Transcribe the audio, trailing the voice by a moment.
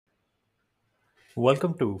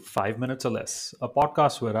Welcome to 5 Minutes or Less, a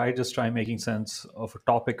podcast where I just try making sense of a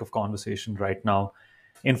topic of conversation right now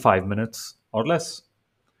in 5 minutes or less.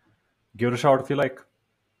 Give it a shout if you like.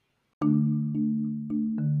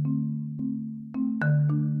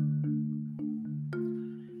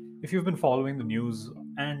 If you've been following the news,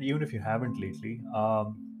 and even if you haven't lately,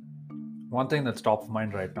 one thing that's top of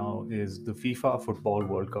mind right now is the FIFA Football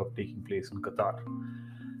World Cup taking place in Qatar.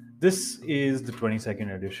 This is the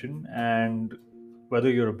 22nd edition, and whether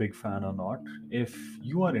you're a big fan or not, if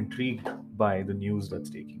you are intrigued by the news that's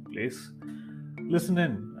taking place, listen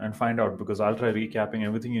in and find out because I'll try recapping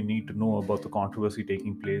everything you need to know about the controversy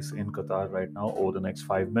taking place in Qatar right now over the next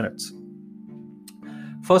 5 minutes.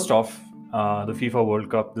 First off, the FIFA World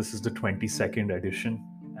Cup, this is the 22nd edition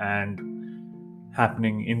and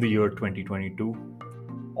happening in the year 2022,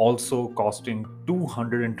 also costing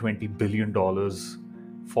 $220 billion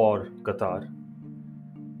for Qatar.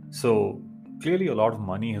 So clearly, a lot of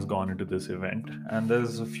money has gone into this event, and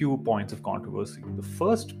there's a few points of controversy. The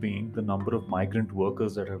first being the number of migrant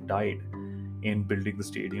workers that have died in building the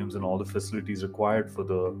stadiums and all the facilities required for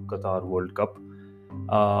the Qatar World Cup.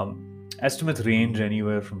 Estimates range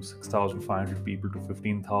anywhere from 6,500 people to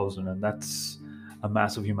 15,000, and that's a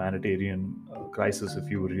massive humanitarian crisis if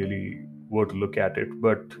you really were to look at it.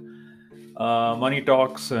 But money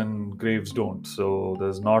talks and graves don't. So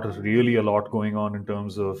there's not really a lot going on in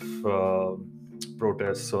terms of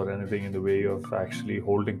protests or anything in the way of actually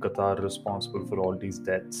holding Qatar responsible for all these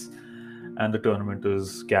deaths. And the tournament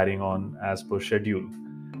is carrying on as per schedule.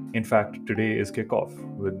 In fact, today is kickoff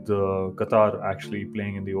with Qatar actually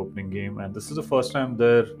playing in the opening game, and this is the first time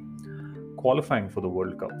they're qualifying for the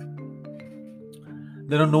World Cup.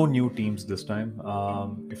 There are no new teams this time.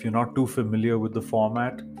 If you're not too familiar with the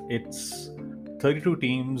format, it's 32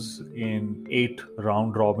 teams in 8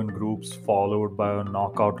 round robin groups, followed by a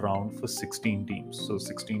knockout round for 16 teams. So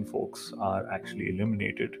 16 folks are actually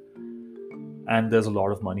eliminated. And there's a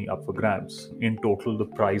lot of money up for grabs. In total, the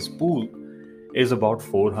prize pool is about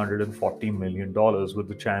 $440 million, with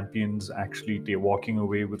the champions actually walking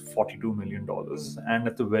away with $42 million. And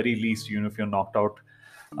at the very least, if you're knocked out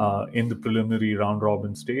in the preliminary round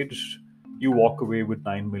robin stage, you walk away with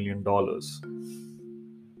 $9 million.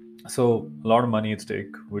 So, a lot of money at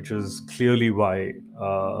stake, which is clearly why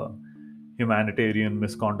humanitarian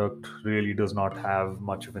misconduct really does not have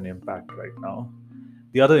much of an impact right now.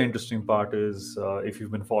 The other interesting part is if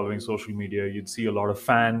you've been following social media, you'd see a lot of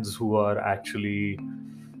fans who are actually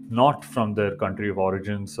not from their country of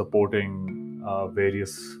origin supporting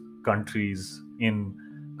various countries in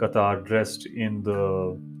Qatar dressed in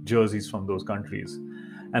the jerseys from those countries.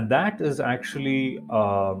 And that is actually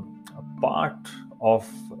a part of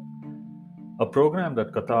a program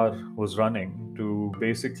that Qatar was running to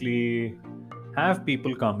basically have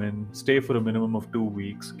people come in, stay for a minimum of 2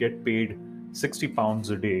 weeks, get paid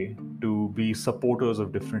 £60 a day to be supporters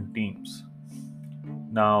of different teams.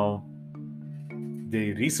 Now,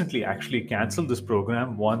 they recently actually canceled this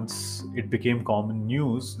program once it became common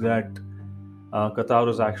news that Qatar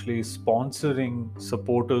was actually sponsoring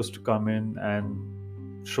supporters to come in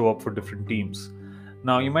and show up for different teams.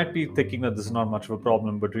 Now, you might be thinking that this is not much of a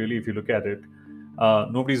problem, but really, if you look at it,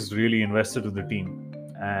 nobody's really invested in the team.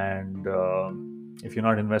 And if you're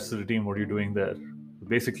not invested in the team, what are you doing there?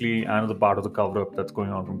 Basically, another part of the cover up that's going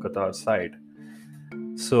on from Qatar's side.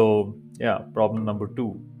 So, yeah, problem number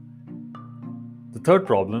two. The third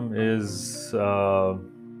problem is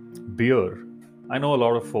beer. I know a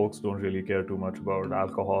lot of folks don't really care too much about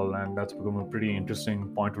alcohol, and that's become a pretty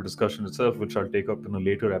interesting point of discussion itself, which I'll take up in a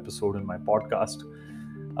later episode in my podcast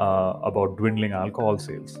about dwindling alcohol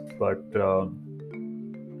sales. But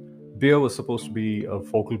beer was supposed to be a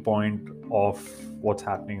focal point of what's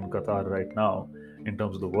happening in Qatar right now in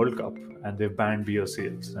terms of the World Cup, and they've banned beer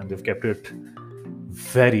sales and they've kept it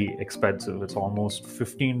very expensive. It's almost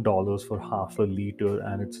 $15 for half a liter,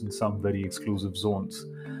 and it's in some very exclusive zones.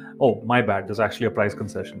 Oh, my bad. There's actually a price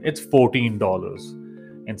concession. It's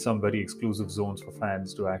 $14 in some very exclusive zones for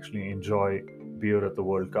fans to actually enjoy beer at the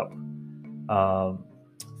World Cup. Um,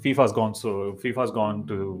 FIFA's gone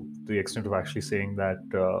to the extent of actually saying that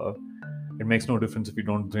it makes no difference if you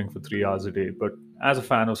don't drink for 3 hours a day. But as a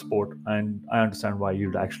fan of sport, and I understand why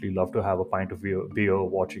you'd actually love to have a pint of beer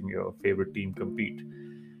watching your favorite team compete,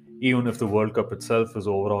 even if the World Cup itself is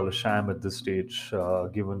overall a sham at this stage,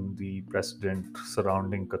 given the precedent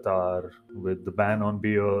surrounding Qatar with the ban on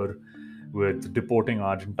beer, with deporting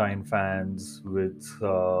Argentine fans, with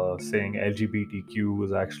saying LGBTQ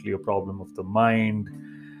is actually a problem of the mind,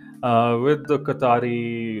 with the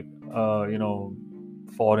Qatari,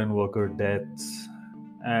 foreign worker deaths,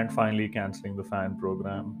 and finally canceling the fan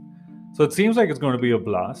program. So it seems like it's going to be a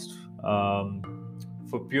blast.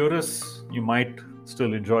 For purists, you might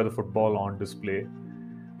still enjoy the football on display.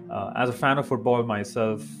 As a fan of football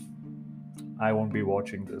myself, I won't be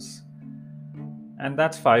watching this. And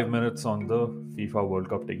that's 5 minutes on the FIFA World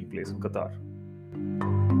Cup taking place in Qatar.